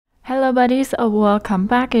Hello buddies, welcome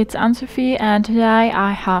back. It's Anne-Sophie and today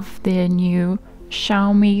I have the new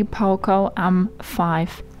Xiaomi Poco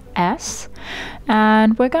M5s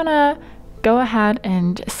and we're gonna go ahead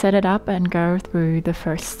and set it up and go through the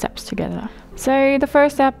first steps together. So the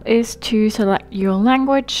first step is to select your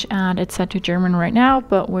language, and it's set to German right now,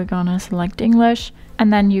 but we're gonna select English,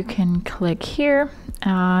 and then you can click here.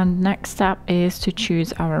 And next step is to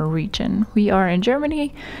choose our region. We are in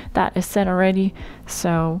Germany, that is set already,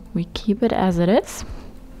 so we keep it as it is.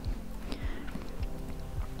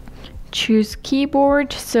 Choose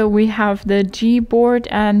keyboard, so we have the Gboard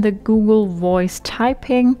and the Google Voice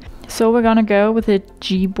Typing. So we're gonna go with the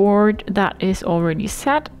Gboard that is already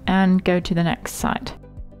set and go to the next site.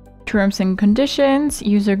 Terms and conditions,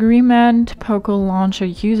 user agreement, Poco Launcher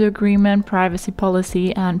user agreement, privacy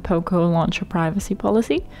policy, and Poco Launcher privacy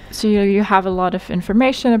policy. So you have a lot of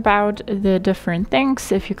information about the different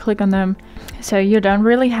things if you click on them. So you don't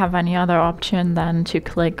really have any other option than to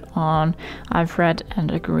click on I've read and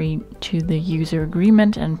agree to the user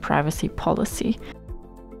agreement and privacy policy.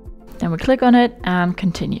 Then we click on it and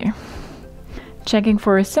continue. Checking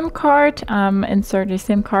for a SIM card, insert a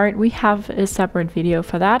SIM card. We have a separate video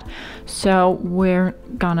for that, so we're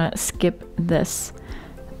gonna skip this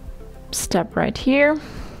step right here.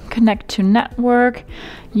 Connect to network.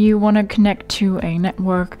 You want to connect to a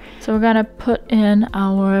network, so we're gonna put in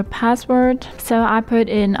our password. So I put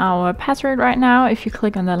in our password right now. If you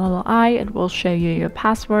click on the little eye, it will show you your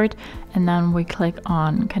password, and then we click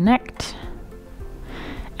on connect.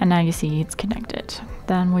 And now you see it's connected.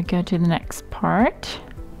 Then we go to the next part.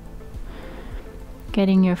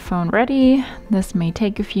 Getting your phone ready. This may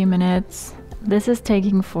take a few minutes. This is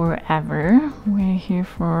taking forever. We're here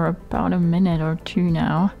for about a minute or two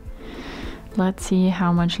now. Let's see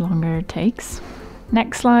how much longer it takes.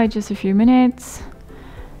 Next slide, just a few minutes.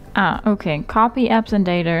 Okay, copy apps and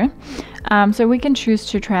data. So we can choose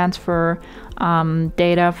to transfer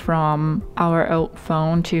data from our old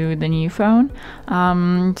phone to the new phone.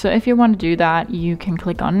 So if you want to do that, you can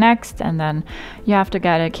click on next, and then you have to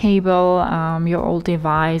get a cable, your old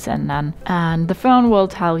device, and the phone will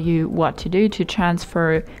tell you what to do to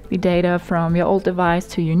transfer the data from your old device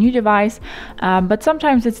to your new device. But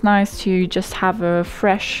sometimes it's nice to just have a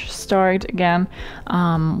fresh start again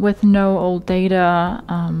with no old data.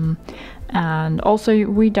 And also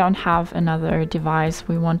we don't have another device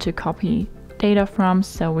we want to copy data from,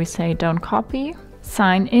 so we say don't copy.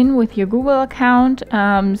 Sign in with your Google account.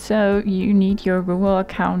 So you need your Google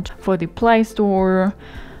account for the Play Store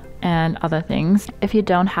and other things. If you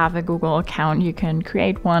don't have a Google account, you can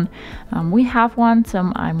create one. We have one,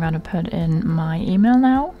 so I'm gonna put in my email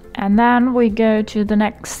now. And then we go to the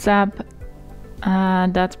next step.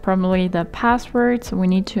 That's probably the password, so we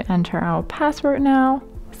need to enter our password now.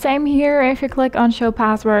 Same here, if you click on show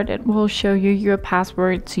password, it will show you your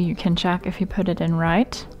password so you can check if you put it in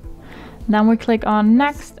right. Then we click on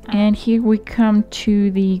next, and here we come to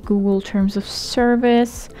the Google Terms of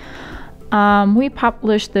Service. We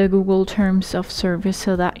publish the Google Terms of Service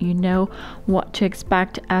so that you know what to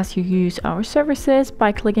expect as you use our services.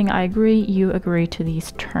 By clicking I agree, you agree to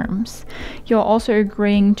these terms. You're also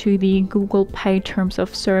agreeing to the Google Pay Terms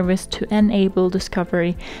of Service to enable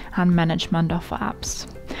discovery and management of apps.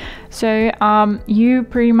 So you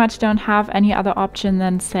pretty much don't have any other option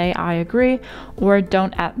than say I agree or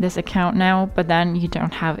don't add this account now, but then you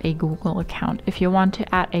don't have a Google account. If you want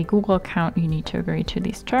to add a Google account, you need to agree to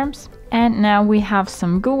these terms. And now we have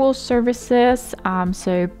some Google services.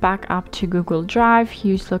 So back up to Google Drive,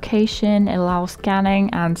 use location, allow scanning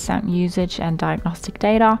and send usage and diagnostic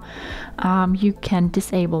data. You can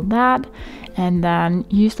disable that, and then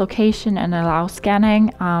use location and allow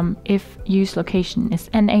scanning. If use location is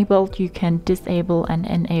enabled, you can disable and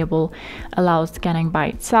enable allow scanning by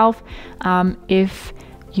itself. If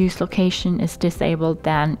use location is disabled,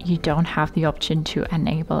 then you don't have the option to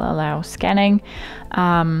enable allow scanning.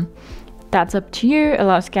 That's up to you.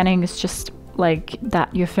 Allow scanning is just like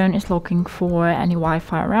that your phone is looking for any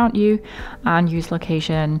Wi-Fi around you, and use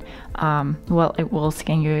location, well, it will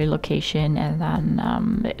scan your location, and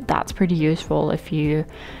then that's pretty useful if you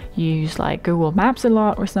use like Google Maps a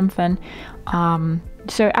lot or something.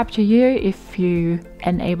 So up to you if you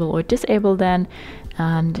enable or disable then,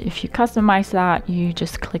 and if you customize that, you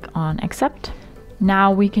just click on accept.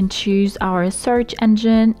 Now we can choose our search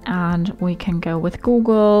engine, and we can go with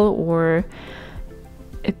Google or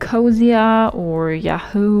Ecosia or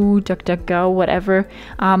Yahoo, DuckDuckGo, whatever.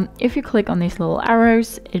 If you click on these little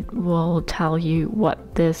arrows, it will tell you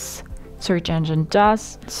what this search engine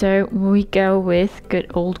does. So we go with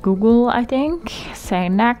good old Google, I think. Say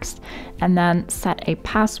next, and then set a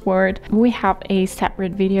password. We have a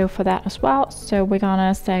separate video for that as well, so we're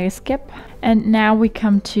gonna say skip. And now we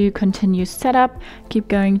come to continue setup. Keep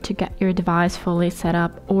going to get your device fully set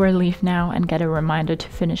up, or leave now and get a reminder to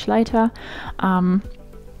finish later.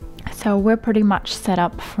 So we're pretty much set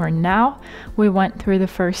up for now. We went through the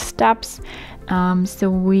first steps, so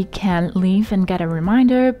we can leave and get a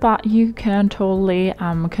reminder, but you can totally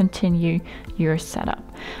continue your setup.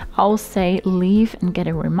 I'll say leave and get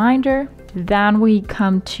a reminder. Then we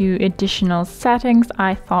come to additional settings.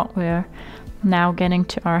 I thought we're now getting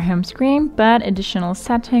to our home screen, but additional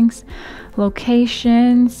settings,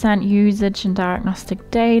 location, send usage and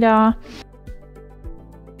diagnostic data,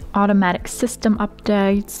 automatic system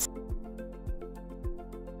updates,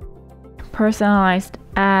 personalized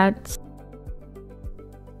ads,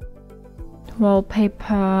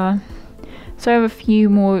 wallpaper. So I have a few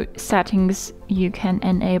more settings you can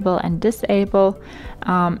enable and disable.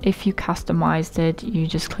 If you customized it, you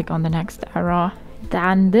just click on the next arrow.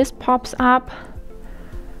 Then this pops up.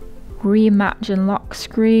 Reimagine lock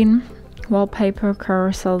screen. Wallpaper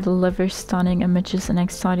carousel delivers stunning images and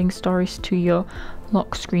exciting stories to your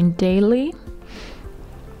lock screen daily.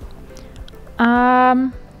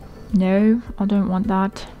 No, I don't want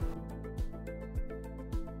that.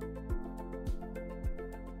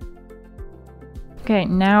 Okay,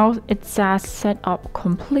 now it says setup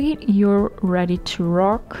complete. You're ready to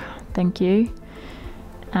rock. Thank you.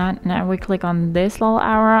 And now we click on this little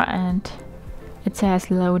arrow and it says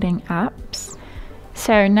loading apps.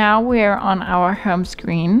 So now we're on our home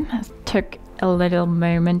screen. It took a little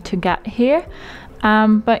moment to get here,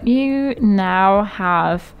 but you now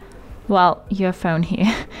have, well, your phone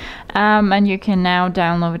here. And you can now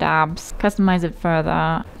download apps, customize it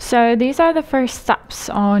further. So these are the first steps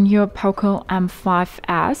on your Poco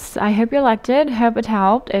M5s. I hope you liked it, hope it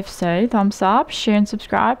helped. If so, thumbs up, share and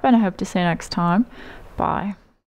subscribe, and I hope to see you next time. Bye.